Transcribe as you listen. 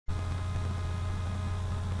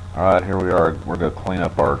Alright, here we are. We're going to clean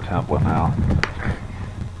up our template now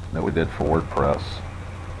that we did for WordPress.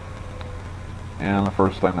 And the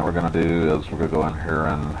first thing that we're going to do is we're going to go in here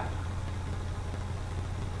and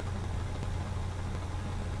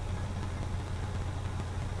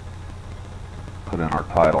put in our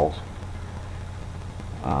titles.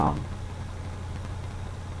 I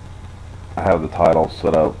have the titles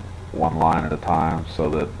set up one line at a time so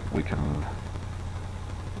that we can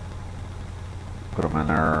put them in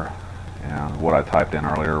there, and what I typed in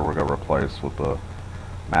earlier we're going to replace with the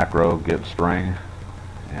macro get string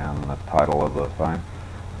and the title of the thing.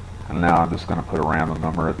 And now I'm just going to put a random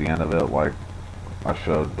number at the end of it like I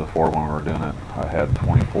showed before when we were doing it. I had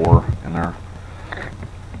 24 in there.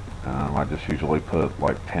 I just usually put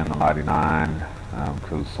like 10 to 99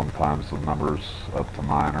 because sometimes the numbers up to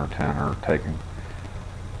 9 or 10 are taken.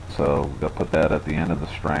 So we'll put that at the end of the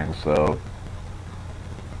string, so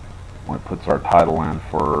when it puts our title in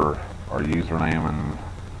for our username and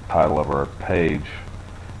title of our page,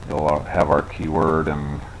 it'll have our keyword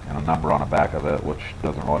and a number on the back of it, which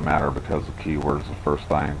doesn't really matter because the keyword is the first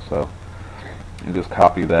thing. So you just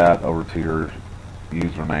copy that over to your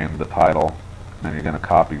username, the title, and then you're going to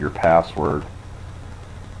copy your password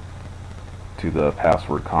to the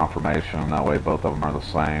password confirmation. That way both of them are the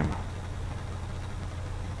same.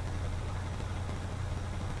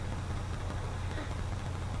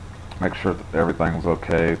 Make sure that everything's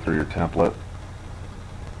okay through your template.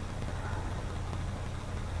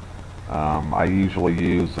 I usually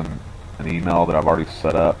use an email that I've already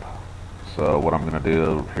set up. So what I'm going to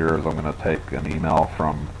do here is I'm going to take an email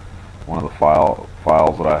from one of the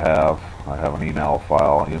files that I have. I have an email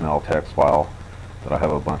file, email text file that I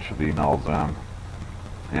have a bunch of emails in.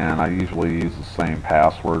 And I usually use the same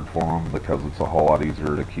password for them because it's a whole lot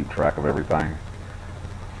easier to keep track of everything.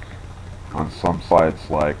 On some sites,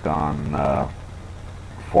 like on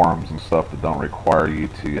forums and stuff that don't require you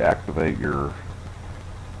to activate your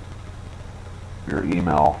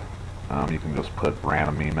email, you can just put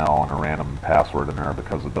random email and a random password in there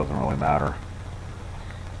because it doesn't really matter.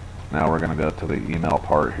 Now we're going to go to the email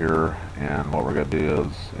part here, and what we're going to do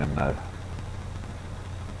is in the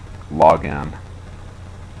login,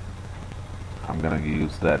 I'm going to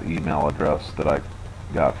use that email address that I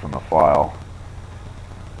got from the file.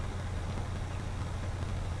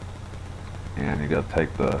 And you got to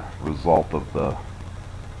take the result of the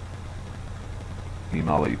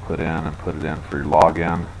email that you put in and put it in for your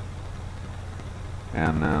login.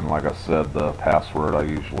 And then, like I said, the password I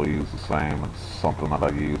usually use the same. It's something that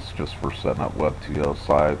I use just for setting up Web2.0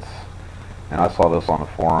 sites. And I saw this on the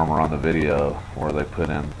forum or on the video where they put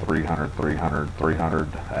in 300, 300,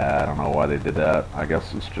 300. I don't know why they did that. I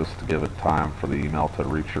guess it's just to give it time for the email to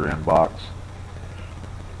reach your inbox.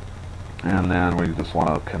 And then we just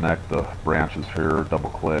want to connect the branches here,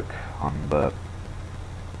 double click on the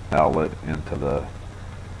outlet into the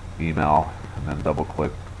email, and then double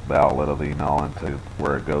click the outlet of the email into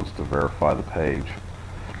where it goes to verify the page.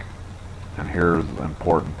 And here's the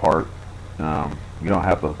important part. You don't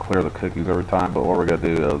have to clear the cookies every time, but what we're going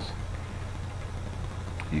to do is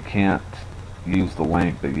you can't use the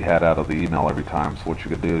link that you had out of the email every time. So what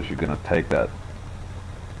you're going to do is you're going to take that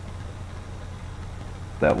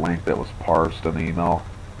link that was parsed in the email,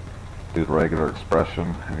 do the regular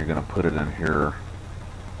expression, and you're going to put it in here,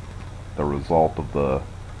 the result of the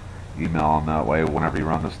email, and that way whenever you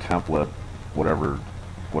run this template, whatever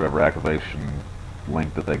activation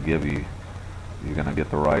link that they give you, you're going to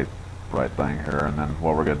get the right thing here. And then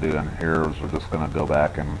what we're going to do in here is we're just going to go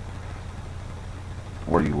back and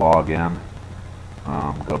where you log in,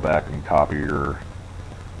 go back and copy your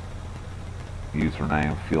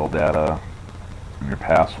username, field data, and your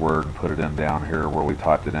password and put it in down here where we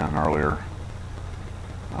typed it in earlier.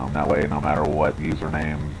 That way no matter what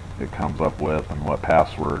username it comes up with and what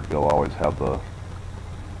password, you'll always have the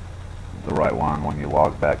right one when you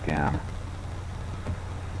log back in.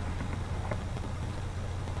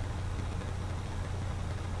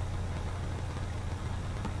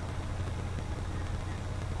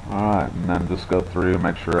 Alright, and then just go through and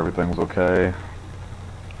make sure everything's okay.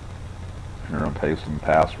 Here I'm pasting the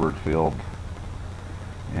password field,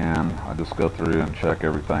 and I just go through and check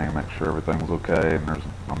everything, make sure everything's okay and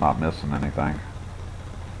I'm not missing anything.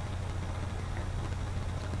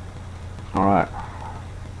 Alright,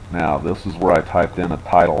 now this is where I typed in a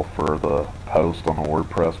title for the post on the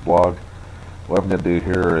WordPress blog. What I'm going to do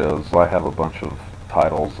here is I have a bunch of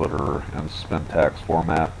titles that are in spintax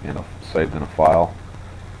format saved in a file.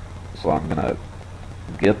 So I'm going to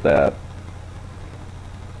get that,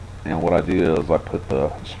 and what I do is I put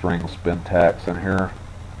the string spintax in here,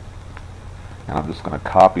 And I'm just going to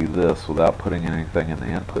copy this without putting anything in the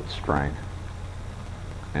input string.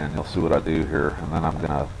 And you'll see what I do here. And then I'm going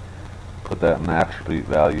to put that in the attribute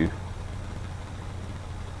value.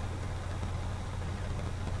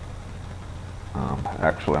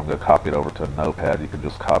 Actually, I'm going to copy it over to a notepad. You can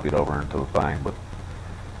just copy it over into the thing. But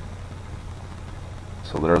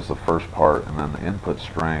so there's the first part, and then the input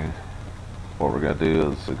string. What we're going to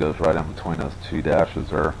do is it goes right in between those two dashes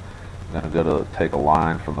there. I'm going to go to take a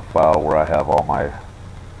line from the file where I have all my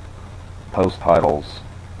post titles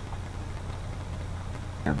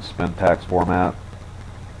in spintax format.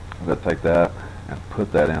 I'm going to take that and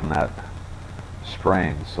put that in that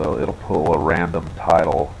string, so it'll pull a random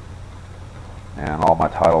title, and all my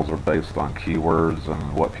titles are based on keywords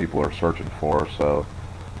and what people are searching for. So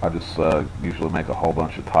I just usually make a whole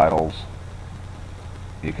bunch of titles.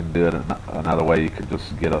 You can do it another way. You could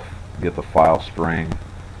just get the file string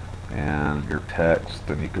and your text,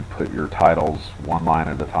 and you could put your titles one line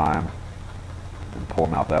at a time and pull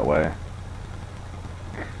them out that way.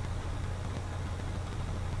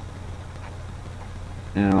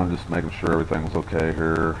 And I'm just making sure everything's okay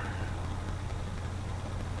here.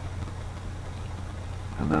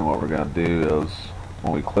 And then what we're going to do is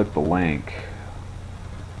when we click the link,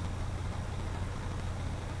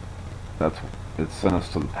 it sent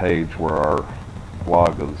us to the page where our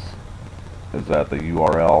blog is at, the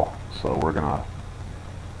URL. So we're going to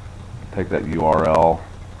take that URL,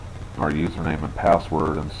 our username and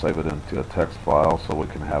password, and save it into a text file so we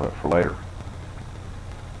can have it for later.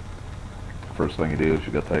 First thing you do is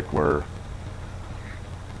you go take where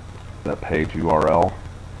that page URL,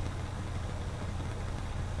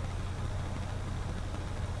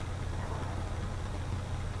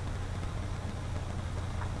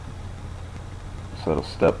 set a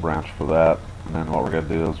step branch for that, and then what we're going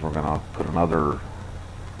to do is we're going to put another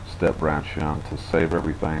step branch in to save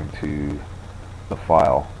everything to the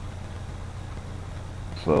file.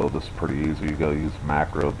 So this is pretty easy. You go use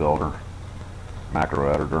macro builder,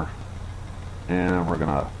 macro editor, and we're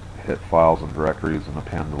going to hit files and directories and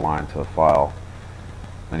append the line to a file.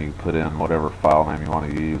 Then you put in whatever file name you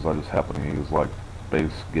want to use. I just happen to use like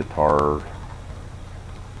bass guitar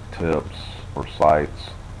tips or sites.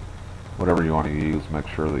 Whatever you want to use, make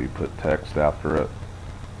sure that you put text after it.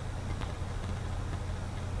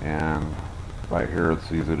 And right here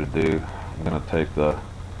it's easy to do. I'm going to take the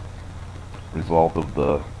result of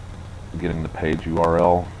the getting the page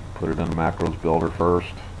URL, put it in the macros builder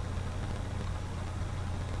first.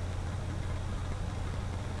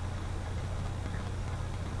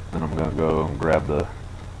 Then I'm going to go and grab the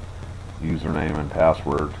username and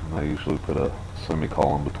password, and I usually put a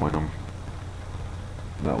semicolon between them.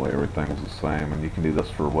 That way everything's the same, and you can do this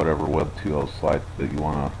for whatever Web 2.0 site that you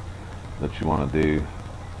want to do.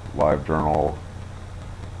 LiveJournal,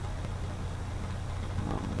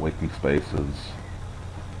 Wiki Spaces.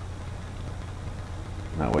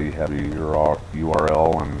 That way you have your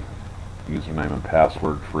URL and username and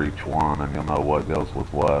password for each one, and you'll know what goes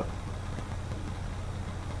with what.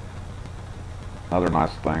 Another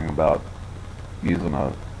nice thing about using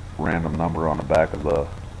a random number on the back of the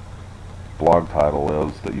blog title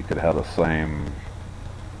is that you could have the same,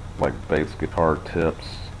 like bass guitar tips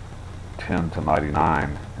 10 to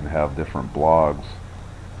 99, and have different blogs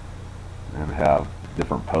and have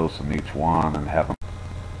different posts in each one and have them.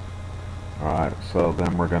 Alright, so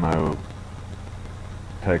then we're going to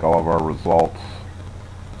take all of our results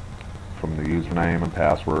from the username and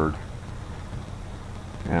password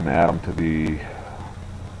and add them to the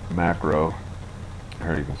macro.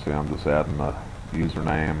 Here you can see I'm just adding the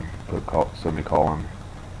username, put semicolon,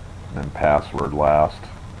 and then password last.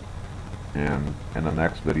 And in the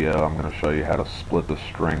next video I'm going to show you how to split the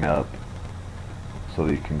string up so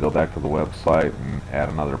that you can go back to the website and add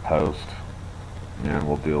another post. And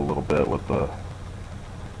we'll do a little bit with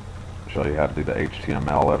show you how to do the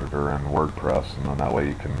HTML editor in WordPress, and then that way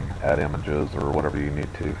you can add images or whatever you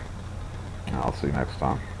need to. And I'll see you next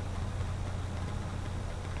time.